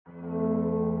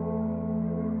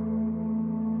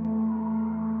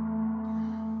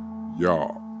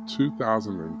Y'all,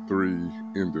 2003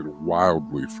 ended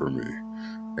wildly for me.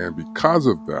 And because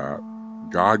of that,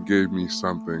 God gave me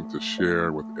something to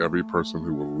share with every person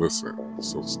who will listen.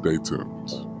 So stay tuned.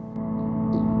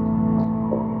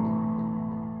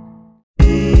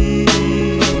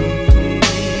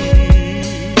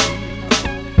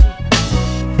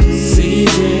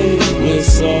 Season with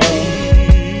Saul.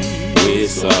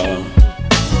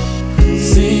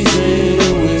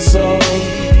 Season with Saul.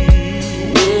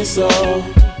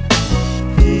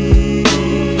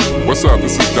 What's up?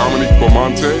 This is Dominique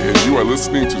Beaumonte, and you are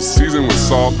listening to Season with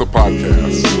Salt, the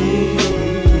podcast.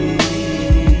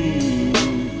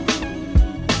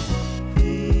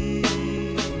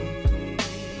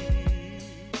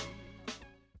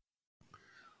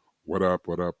 What up,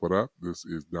 what up, what up? This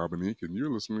is Dominique, and you're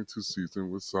listening to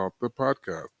Season with Salt, the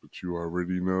podcast. But you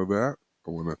already know that.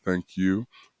 I want to thank you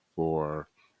for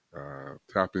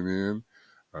tapping in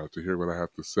to hear what I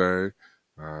have to say.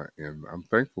 And I'm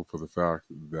thankful for the fact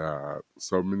that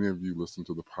so many of you listened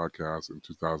to the podcast in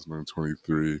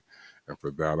 2023. And for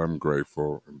that, I'm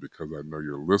grateful. And because I know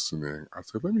you're listening, I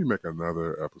said, let me make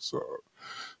another episode.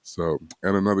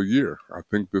 And another year. I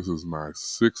think this is my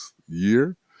 6th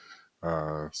year.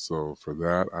 So for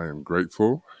that, I am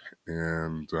grateful.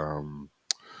 And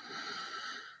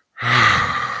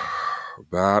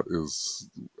that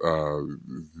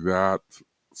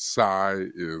sigh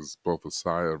is both a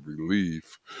sigh of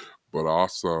relief, but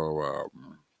also,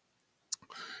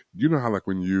 you know how like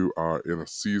when you are in a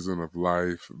season of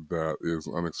life that is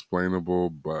unexplainable,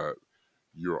 but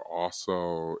you're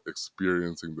also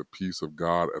experiencing the peace of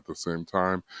God at the same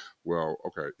time. Well,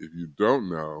 okay, if you don't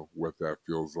know what that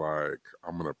feels like,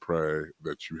 I'm going to pray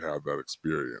that you have that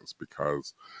experience,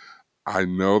 because I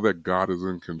know that God is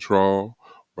in control,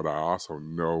 but I also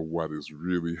know what is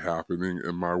really happening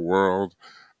in my world.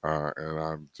 And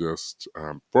I'm just,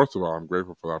 first of all, I'm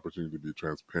grateful for the opportunity to be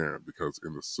transparent, because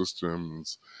in the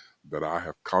systems that I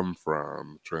have come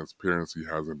from, transparency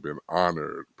hasn't been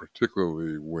honored,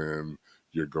 particularly when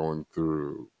you're going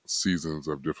through seasons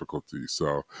of difficulty.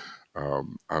 So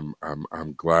I'm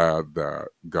glad that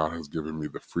God has given me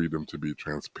the freedom to be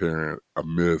transparent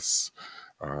amidst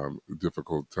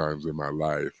difficult times in my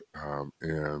life,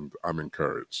 and I'm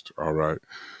encouraged. All right.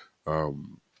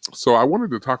 So I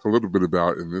wanted to talk a little bit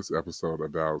about in this episode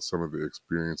about some of the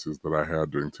experiences that I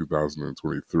had during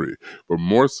 2023, but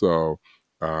more so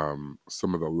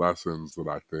some of the lessons that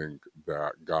I think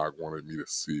that God wanted me to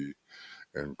see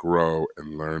and grow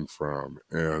and learn from.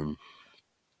 And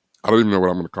I don't even know what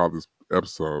I'm going to call this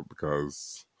episode,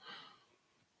 because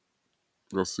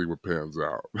we'll see what pans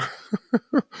out.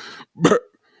 But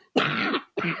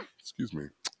excuse me,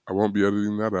 I won't be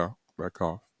editing that out, that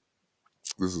cough.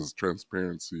 This is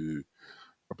Transparency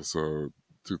episode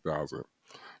 2000.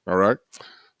 All right.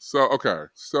 So, okay.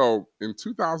 So in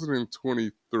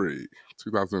 2023,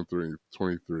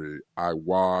 I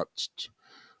watched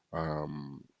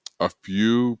a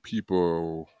few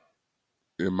people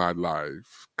in my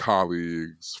life,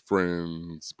 colleagues,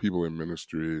 friends, people in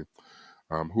ministry,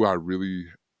 who I really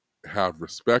have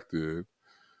respected,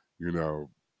 you know,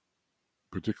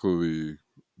 particularly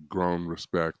grown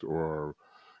respect, or,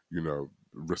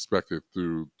 respected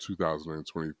through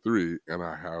 2023. And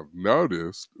I have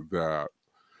noticed that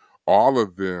all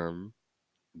of them,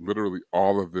 literally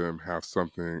all of them, have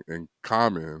something in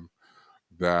common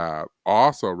that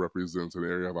also represents an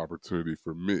area of opportunity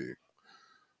for me.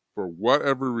 For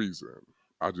whatever reason,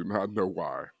 I do not know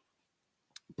why,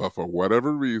 but for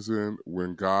whatever reason,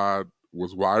 when God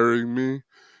was wiring me,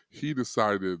 he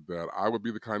decided that I would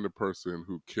be the kind of person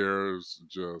who cares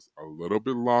just a little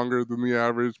bit longer than the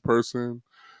average person,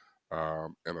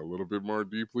 and a little bit more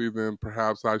deeply than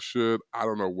perhaps I should. I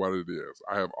don't know what it is.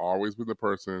 I have always been the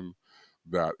person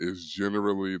that is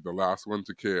generally the last one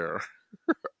to care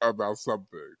about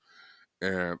something.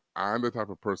 And I'm the type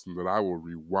of person that I will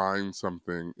rewind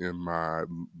something in my,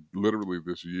 literally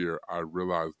this year, I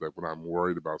realized that when I'm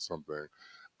worried about something,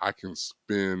 I can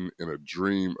spin in a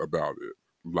dream about it,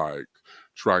 like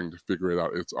trying to figure it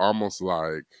out. It's almost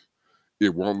like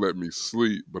it won't let me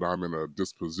sleep, but I'm in a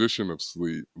disposition of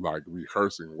sleep, like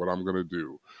rehearsing what I'm going to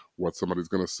do, what somebody's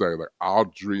going to say. Like I'll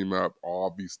dream up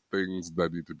all these things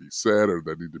that need to be said or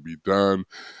that need to be done.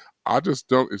 I just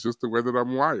don't, it's just the way that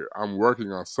I'm wired. I'm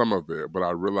working on some of it, but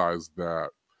I realize that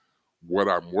what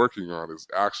I'm working on is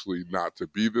actually not to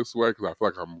be this way, because I feel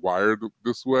like I'm wired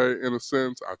this way in a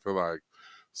sense. I feel like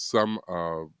some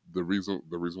of the reason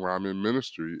why I'm in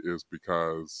ministry is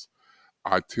because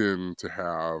I tend to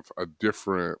have a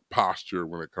different posture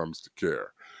when it comes to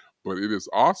care. But it is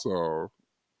also,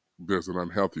 there's an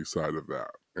unhealthy side of that.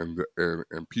 And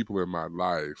people in my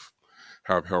life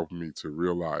have helped me to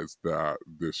realize that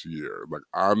this year. Like,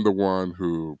 I'm the one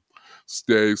who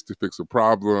stays to fix a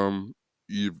problem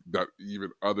that even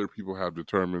other people have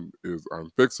determined is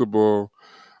unfixable.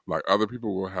 Like, other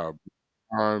people will have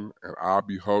on, and I'll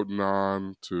be holding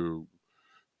on to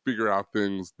figure out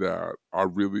things that are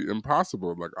really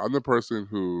impossible. Like, I'm the person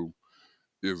who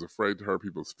is afraid to hurt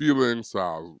people's feelings, so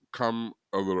I'll come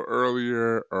a little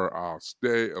earlier or I'll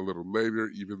stay a little later,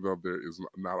 even though there is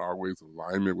not always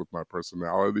alignment with my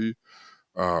personality.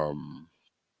 Um,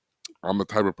 I'm the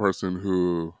type of person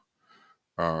who,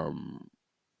 um,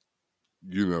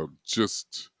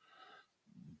 just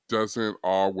doesn't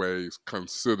always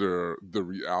consider the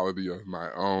reality of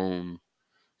my own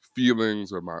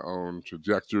feelings or my own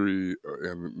trajectory,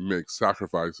 and make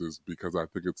sacrifices because I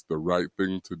think it's the right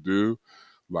thing to do,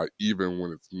 like even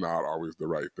when it's not always the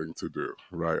right thing to do,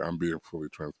 right? I'm being fully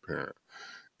transparent.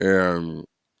 And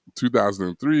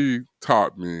 2003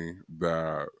 taught me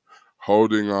that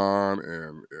holding on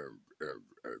and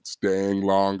staying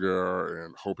longer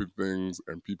and hoping things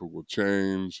and people will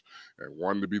change and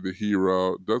wanting to be the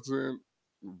hero doesn't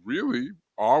really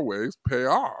always pay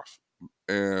off.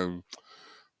 And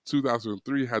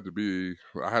 2003 had to be,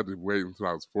 I had to wait until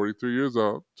I was 43 years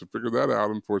old to figure that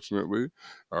out, unfortunately,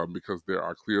 because there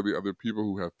are clearly other people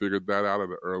who have figured that out at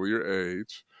an earlier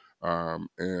age.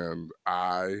 And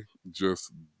I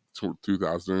just,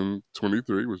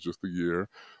 2023 was just the year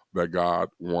that God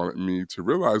wanted me to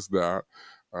realize that.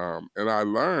 And I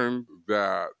learned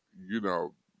that, you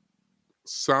know,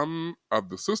 some of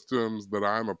the systems that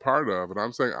I'm a part of, and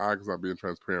I'm saying I because I'm being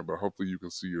transparent, but hopefully you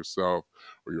can see yourself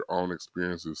or your own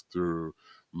experiences through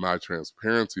my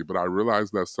transparency. But I realize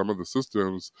that some of the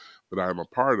systems that I'm a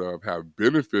part of have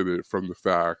benefited from the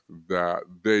fact that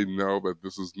they know that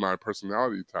this is my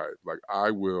personality type. Like, I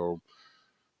will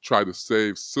try to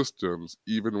save systems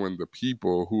even when the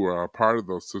people who are a part of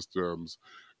those systems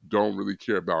don't really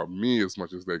care about me as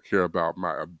much as they care about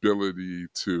my ability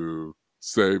to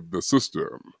save the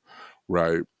system,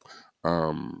 right?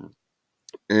 Um,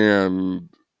 and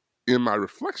in my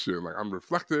reflection, like, I'm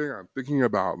reflecting, I'm thinking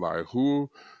about like who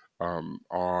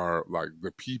are like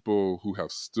the people who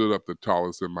have stood up the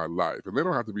tallest in my life, and they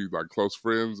don't have to be like close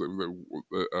friends.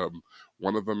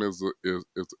 One of them is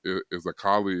a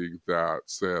colleague that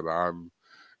said, I'm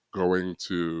going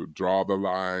to draw the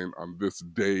line on this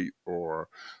date or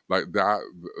like that.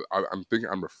 I'm thinking,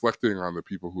 I'm reflecting on the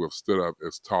people who have stood up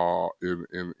as tall in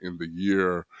the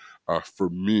year for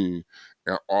me,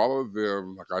 and all of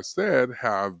them, like I said,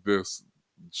 have this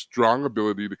strong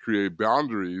ability to create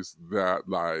boundaries that,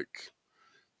 like,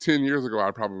 10 years ago I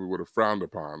probably would have frowned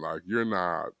upon. Like, you're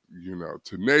not,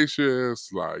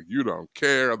 tenacious, like, you don't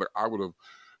care. Like, I would have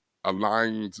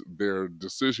aligned their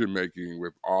decision making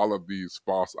with all of these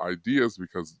false ideas,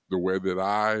 because the way that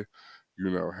I,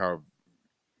 have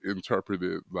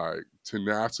interpreted like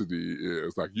tenacity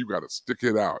is like, you got to stick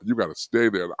it out, you got to stay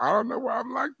there. I don't know why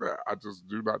I'm like that. I just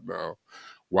do not know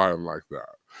why I'm like that.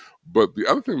 But the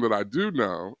other thing that I do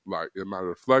know, like in my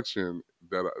reflection,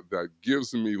 that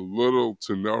gives me little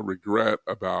to no regret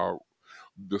about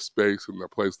the space and the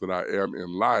place that I am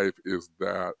in life, is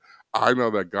that I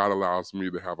know that God allows me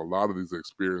to have a lot of these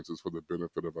experiences for the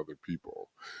benefit of other people.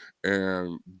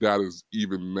 And that is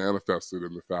even manifested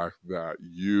in the fact that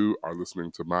you are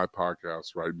listening to my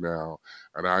podcast right now,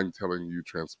 and I'm telling you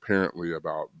transparently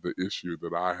about the issue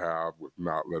that I have with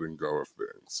not letting go of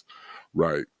things,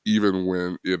 right? Even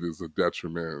when it is a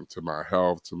detriment to my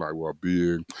health, to my well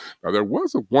being. Now, there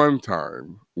was a one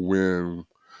time when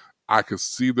I could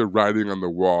see the writing on the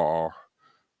wall,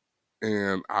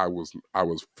 and I was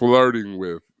flirting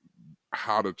with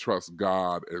how to trust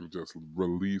God and just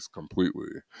release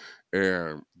completely.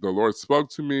 And the Lord spoke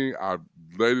to me. I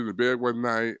laid in the bed one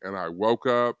night and I woke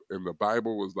up and the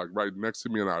Bible was like right next to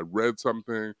me, and I read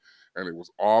something, and it was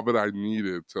all that I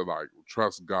needed to like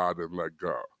trust God and let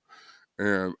go.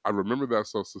 And I remember that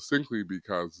so succinctly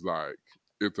because like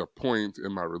it's a point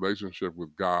in my relationship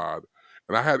with God.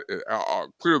 And I had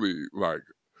clearly like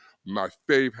my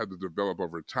faith had to develop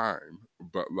over time,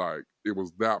 but like it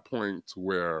was that point to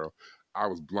where I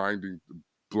was blindly,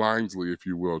 if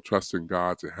you will, trusting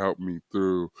God to help me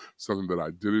through something that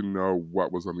I didn't know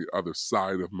what was on the other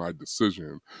side of my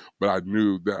decision, but I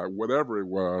knew that whatever it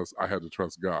was, I had to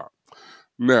trust God.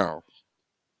 Now,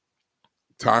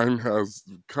 time has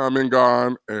come and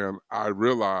gone, and I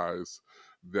realize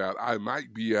that I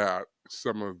might be at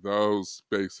some of those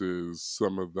spaces,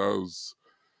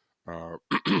 uh,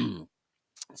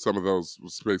 some of those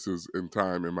spaces in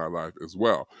time in my life as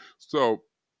well. So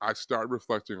I start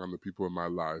reflecting on the people in my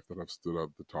life that have stood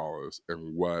up the tallest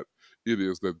and what it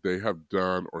is that they have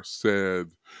done or said,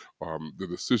 the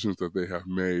decisions that they have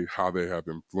made, how they have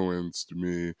influenced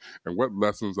me, and what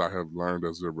lessons I have learned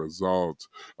as a result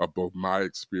of both my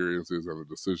experiences and the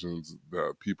decisions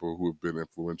that people who have been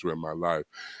influential in my life.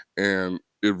 And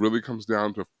it really comes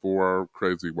down to four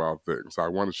crazy wild things. I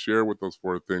want to share what those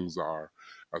four things are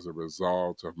as a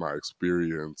result of my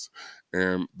experience.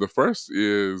 And the first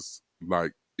is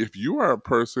like, if you are a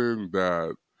person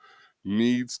that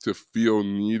needs to feel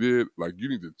needed, like you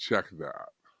need to check that.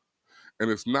 And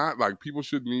it's not like people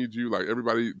should need you, like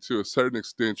everybody to a certain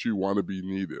extent, you want to be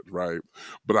needed, right?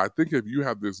 But I think if you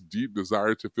have this deep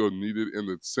desire to feel needed in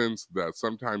the sense that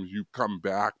sometimes you come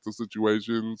back to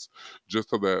situations just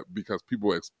so that because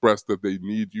people express that they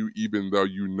need you, even though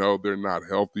you know they're not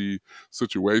healthy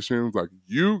situations, like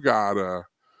you gotta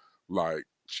like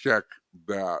check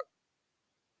that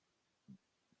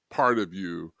part of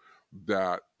you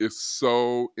that is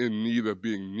so in need of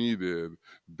being needed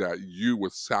that you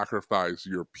would sacrifice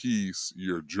your peace,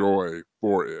 your joy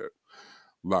for it.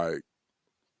 Like,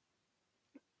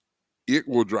 it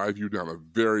will drive you down a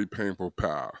very painful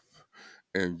path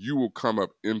and you will come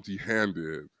up empty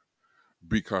handed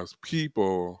because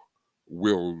people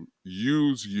will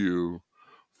use you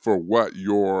for what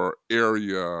your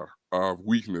area of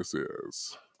weakness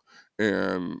is.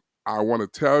 And I want to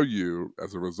tell you,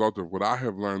 as a result of what I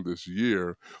have learned this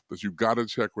year, that you've got to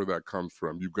check where that comes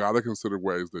from. You've got to consider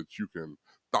ways that you can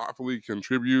thoughtfully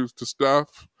contribute to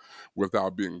stuff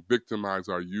without being victimized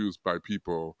or used by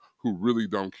people who really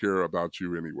don't care about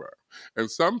you anyway. And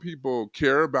some people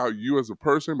care about you as a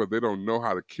person, but they don't know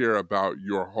how to care about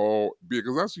your whole,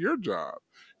 because that's your job.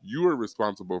 You are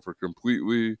responsible for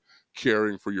completely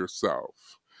caring for yourself,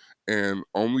 and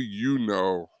only you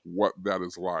know what that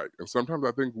is like. And sometimes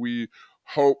I think we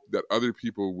hope that other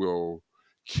people will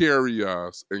carry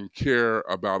us and care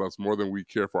about us more than we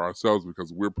care for ourselves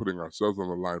because we're putting ourselves on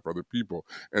the line for other people,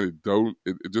 and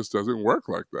it just doesn't work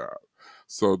like that.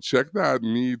 So check that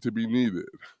need to be needed.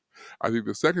 I think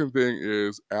the second thing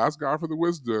is ask God for the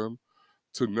wisdom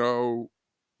to know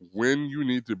when you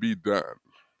need to be done,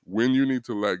 when you need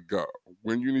to let go,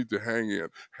 when you need to hang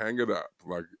it up.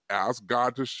 Like, ask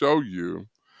God to show you,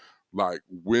 like,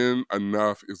 when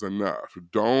enough is enough.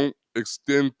 Don't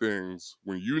extend things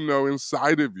when you know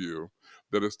inside of you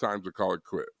that it's time to call it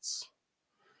quits.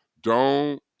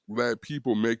 Don't let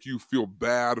people make you feel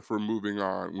bad for moving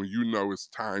on when you know it's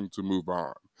time to move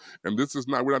on. And this is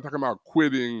not, we're not talking about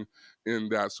quitting in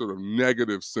that sort of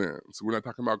negative sense. We're not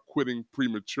talking about quitting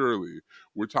prematurely.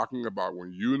 We're talking about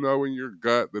when you know in your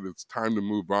gut that it's time to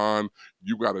move on,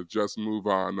 you got to just move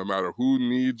on no matter who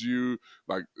needs you.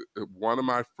 Like, one of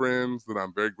my friends that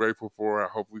I'm very grateful for,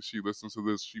 hopefully she listens to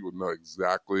this, she will know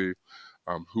exactly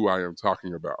who I am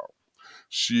talking about.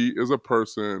 She is a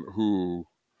person who,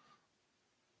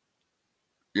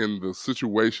 in the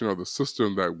situation or the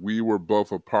system that we were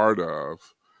both a part of,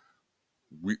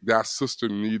 that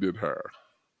system needed her.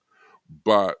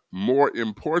 But more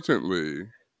importantly,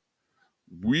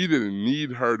 we didn't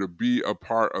need her to be a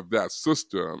part of that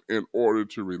system in order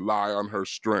to rely on her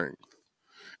strength.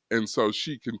 And so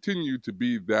she continued to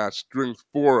be that strength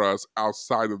for us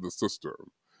outside of the system.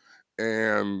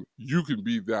 And you can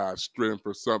be that strength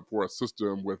for a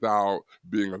system without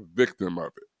being a victim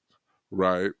of it,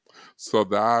 right? So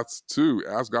that's two.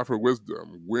 Ask God for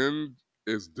wisdom. When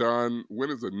is done?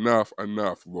 When is enough,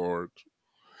 Lord?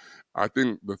 I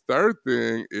think the third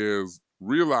thing is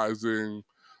realizing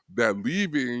that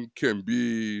leaving can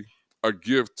be a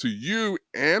gift to you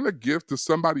and a gift to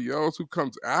somebody else who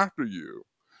comes after you.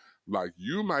 Like,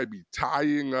 you might be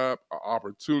tying up an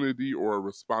opportunity or a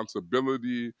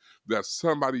responsibility that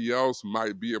somebody else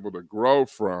might be able to grow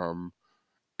from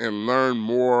and learn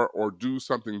more or do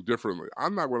something differently.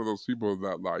 I'm not one of those people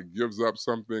that like gives up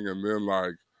something and then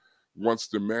like wants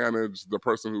to manage the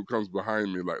person who comes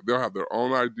behind me. Like, they'll have their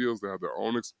own ideas, they have their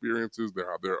own experiences, they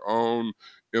have their own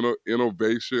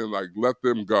innovation. Like, let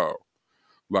them go.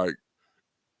 Like,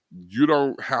 you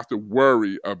don't have to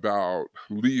worry about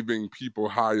leaving people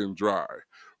high and dry,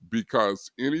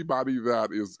 because anybody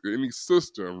that is, any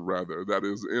system rather, that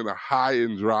is in a high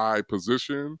and dry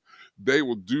position, they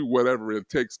will do whatever it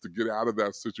takes to get out of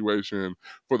that situation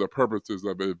for the purposes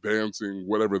of advancing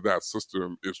whatever that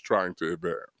system is trying to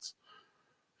advance.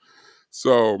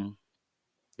 So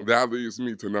that leads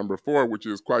me to number four, which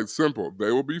is quite simple.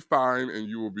 They will be fine and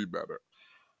you will be better.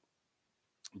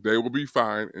 They will be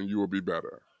fine and you will be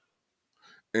better.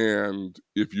 And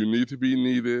if you need to be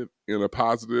needed in a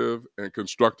positive and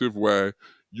constructive way,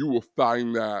 you will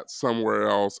find that somewhere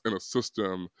else in a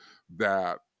system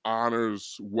that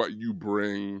honors what you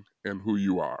bring and who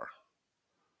you are.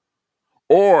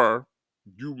 Or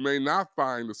you may not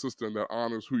find a system that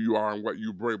honors who you are and what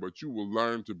you bring, but you will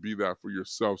learn to be that for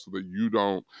yourself so that you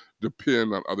don't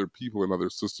depend on other people and other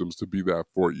systems to be that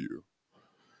for you.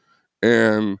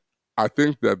 And I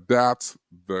think that that's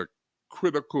the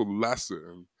critical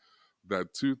lesson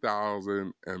that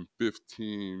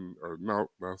 2015, or no,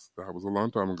 that was a long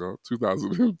time ago,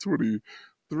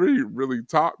 2023 really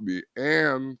taught me,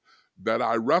 and that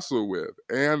I wrestle with,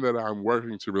 and that I'm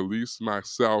working to release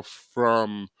myself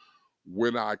from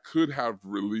when I could have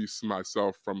released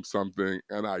myself from something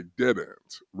and I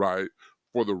didn't, right?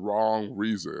 For the wrong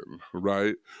reason,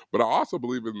 right? But I also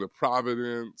believe in the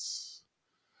providence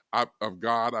of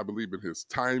God. I believe in his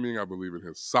timing. I believe in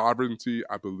his sovereignty.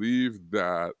 I believe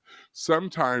that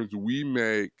sometimes we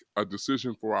make a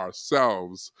decision for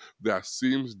ourselves that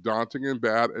seems daunting and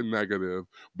bad and negative,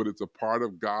 but it's a part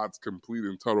of God's complete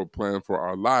and total plan for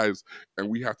our lives. And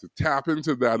we have to tap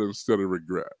into that instead of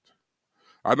regret.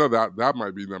 I know that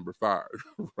might be number 5,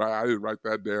 right? I didn't write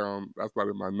that down. That's not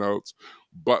in my notes.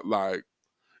 But like,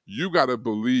 you got to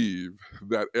believe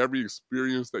that every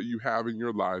experience that you have in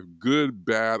your life, good,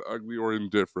 bad, ugly, or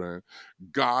indifferent,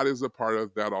 God is a part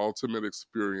of that ultimate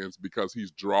experience because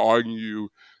he's drawing you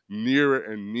nearer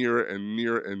and nearer and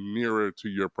nearer and nearer to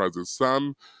your presence.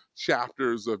 Some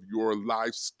chapters of your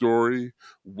life story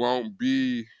won't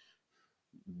be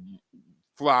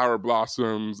flower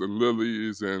blossoms and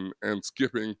lilies and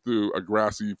skipping through a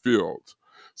grassy field.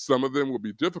 Some of them will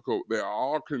be difficult. They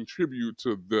all contribute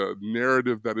to the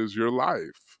narrative that is your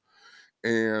life.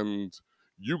 And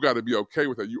you got to be okay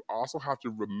with that. You also have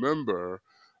to remember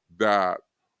that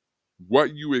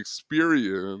what you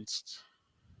experienced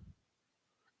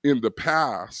in the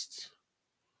past,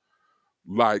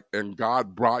 like, and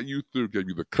God brought you through, gave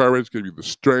you the courage, gave you the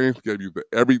strength, gave you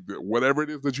whatever it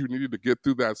is that you needed to get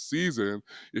through that season.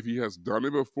 If he has done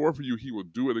it before for you, he will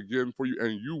do it again for you.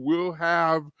 And you will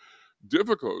have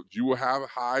difficult. You will have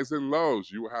highs and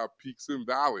lows. You will have peaks and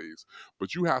valleys.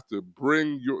 But you have to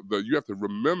you have to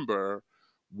remember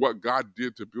what God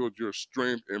did to build your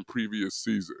strength in previous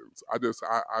seasons. I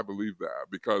believe that,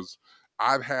 because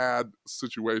I've had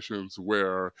situations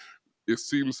where it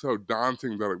seemed so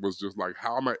daunting that it was just like,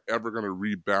 how am I ever going to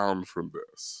rebound from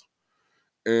this?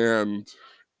 And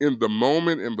in the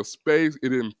moment, in the space, it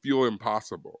didn't feel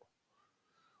impossible.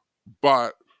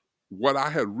 But what I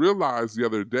had realized the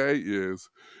other day is,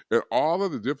 in all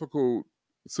of the difficult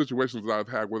situations that I've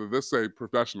had, whether let's say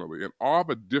professionally, and all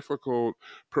the difficult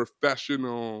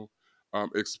professional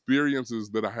experiences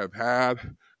that I have had,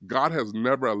 God has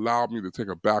never allowed me to take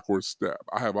a backward step.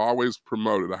 I have always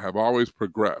promoted. I have always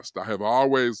progressed. I have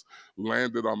always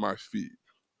landed on my feet.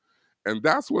 And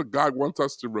that's what God wants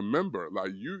us to remember.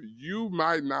 Like, you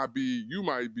might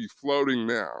be floating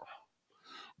now,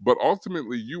 but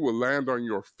ultimately, you will land on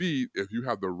your feet if you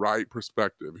have the right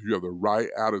perspective, if you have the right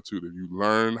attitude, if you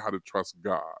learn how to trust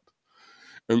God.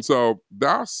 And so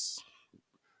that's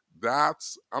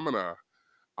I'm gonna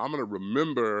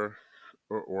remember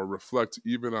or reflect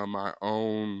even on my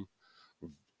own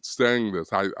saying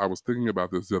this. I was thinking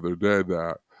about this the other day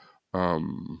that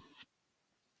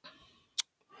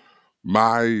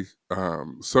my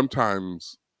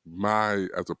sometimes my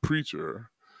as a preacher,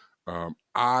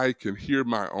 I can hear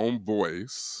my own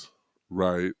voice,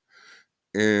 right?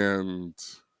 And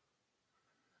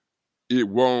it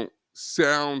won't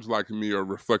sound like me or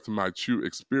reflect my true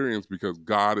experience because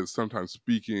God is sometimes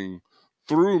speaking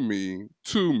through me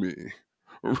to me,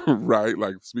 right?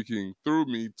 Like speaking through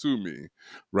me to me,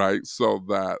 right? So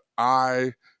that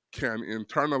I can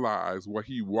internalize what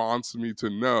he wants me to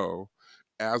know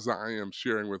as I am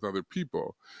sharing with other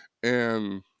people.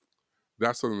 And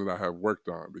that's something that I have worked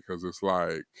on, because it's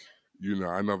like,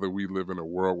 I know that we live in a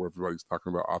world where everybody's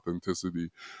talking about authenticity,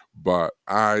 but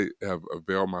I have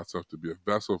availed myself to be a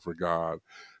vessel for God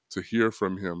to hear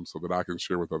from him so that I can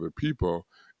share with other people.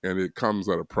 And it comes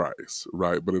at a price,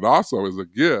 right? But it also is a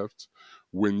gift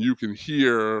when you can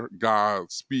hear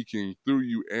God speaking through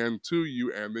you and to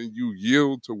you, and then you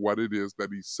yield to what it is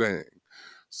that he's saying.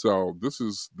 So this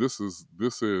is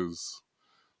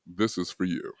for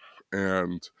you.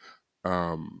 And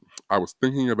I was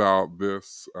thinking about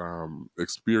this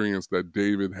experience that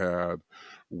David had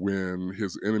when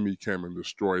his enemy came and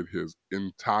destroyed his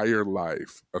entire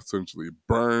life, essentially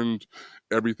burned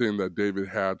everything that David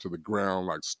had to the ground,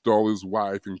 like stole his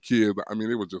wife and kids. I mean,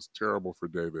 it was just terrible for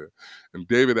David. And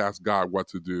David asked God what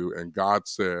to do, and God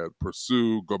said,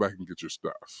 pursue, go back and get your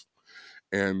stuff.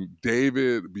 And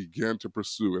David began to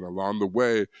pursue, and along the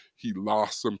way, he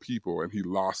lost some people and he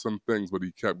lost some things, but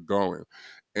he kept going.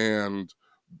 And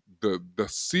the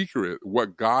secret,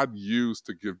 what God used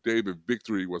to give David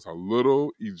victory, was a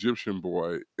little Egyptian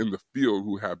boy in the field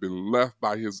who had been left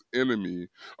by his enemy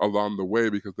along the way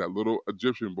because that little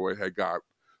Egyptian boy had got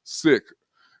sick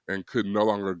and could no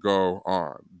longer go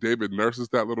on. David nurses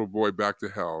that little boy back to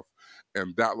health,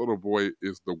 and that little boy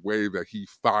is the way that he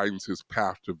finds his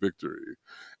path to victory.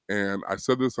 And I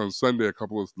said this on Sunday,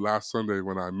 last Sunday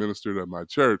when I ministered at my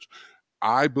church.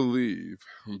 I believe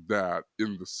that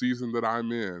in the season that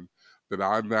I'm in, that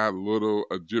I'm that little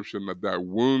Egyptian, that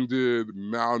wounded,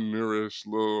 malnourished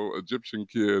little Egyptian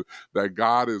kid that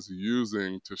God is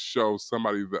using to show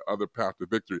somebody the other path to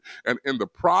victory. And in the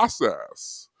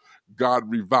process, God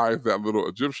revived that little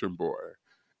Egyptian boy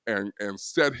and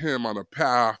set him on a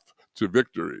path to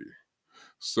victory.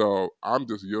 So I'm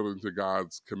just yielding to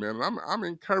God's command. And I'm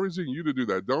encouraging you to do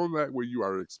that. Don't let what you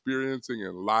are experiencing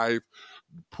in life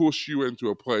push you into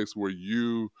a place where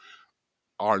you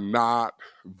are not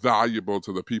valuable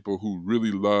to the people who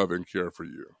really love and care for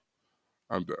you.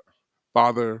 I'm done.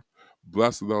 Father,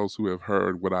 bless those who have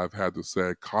heard what I've had to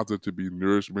say. Cause it to be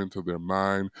nourishment to their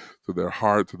mind, to their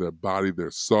heart, to their body,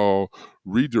 their soul.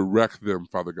 Redirect them,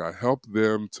 Father God. Help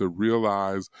them to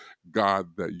realize, God,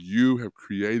 that you have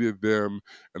created them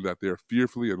and that they're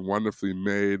fearfully and wonderfully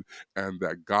made, and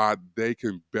that, God, they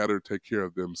can better take care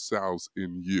of themselves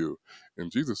in you. In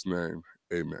Jesus' name,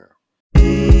 amen.